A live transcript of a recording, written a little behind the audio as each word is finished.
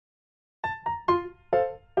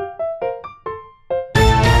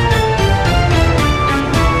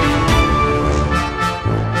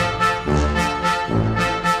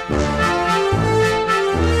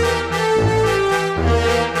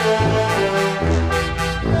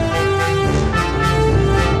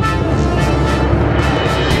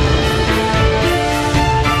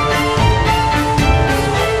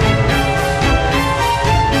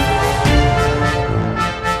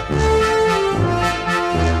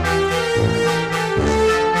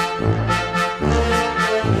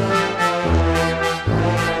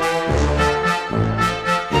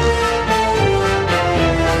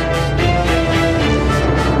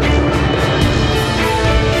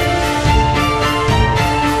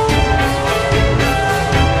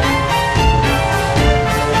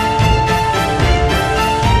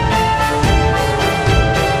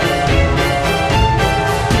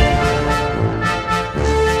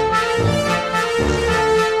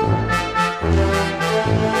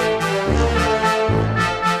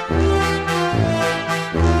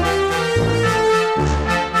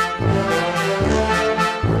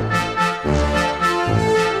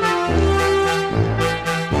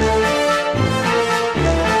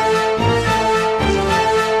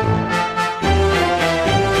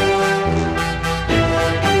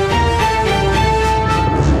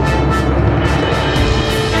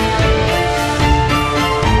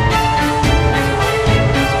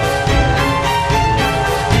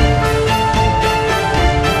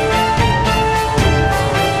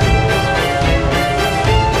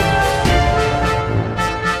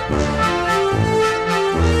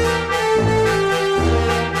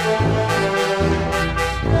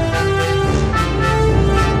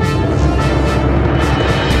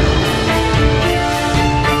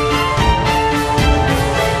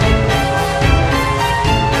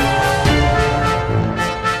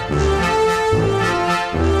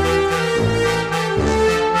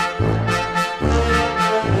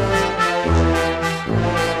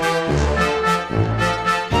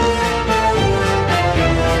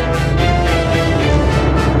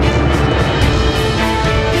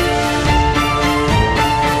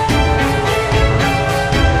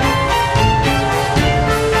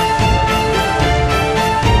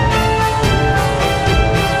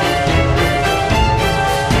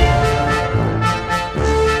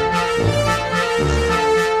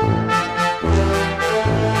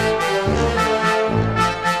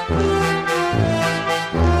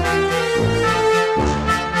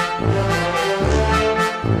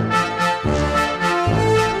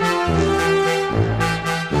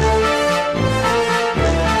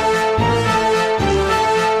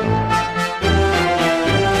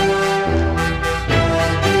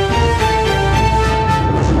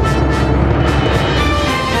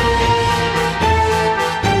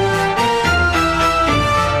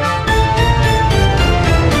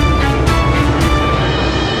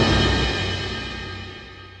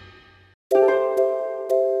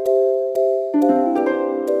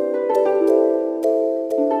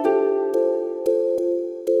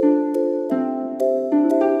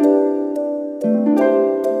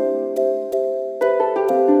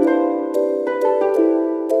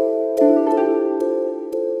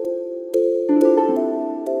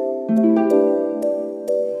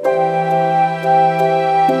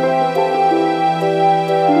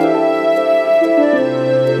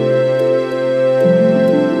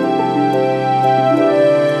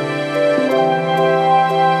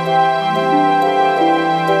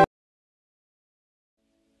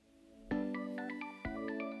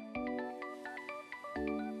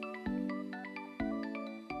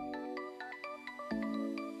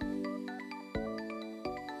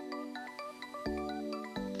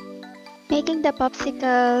Making the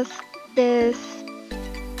popsicles, this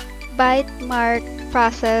bite mark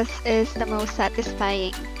process is the most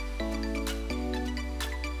satisfying.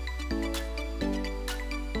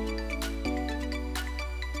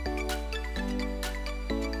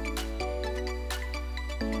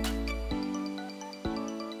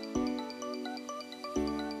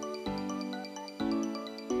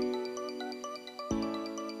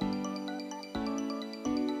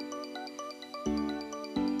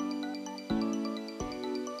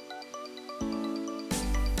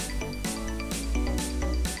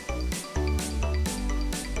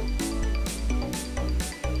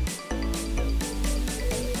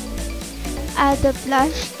 Add the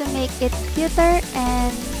blush to make it cuter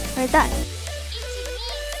and we're done.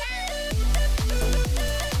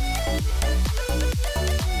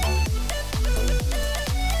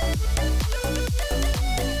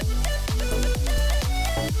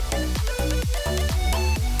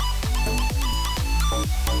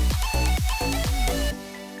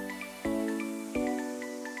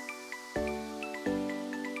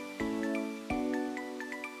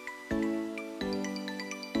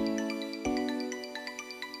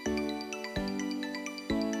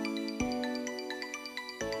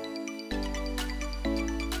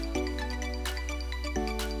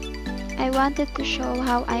 I wanted to show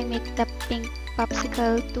how I make the pink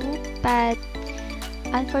popsicle too, but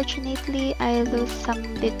unfortunately I lose some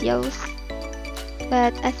videos.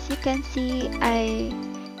 But as you can see, I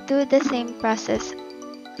do the same process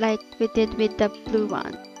like we did with the blue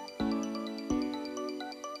one.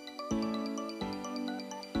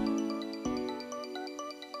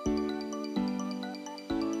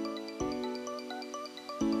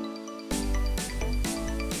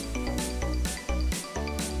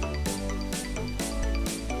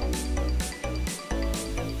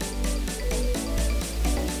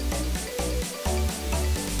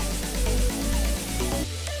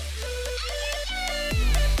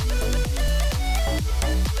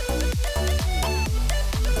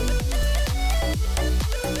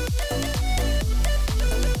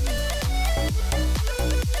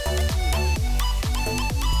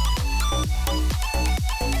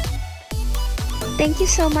 Thank you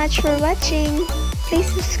so much for watching. Please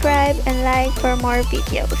subscribe and like for more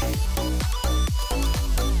videos.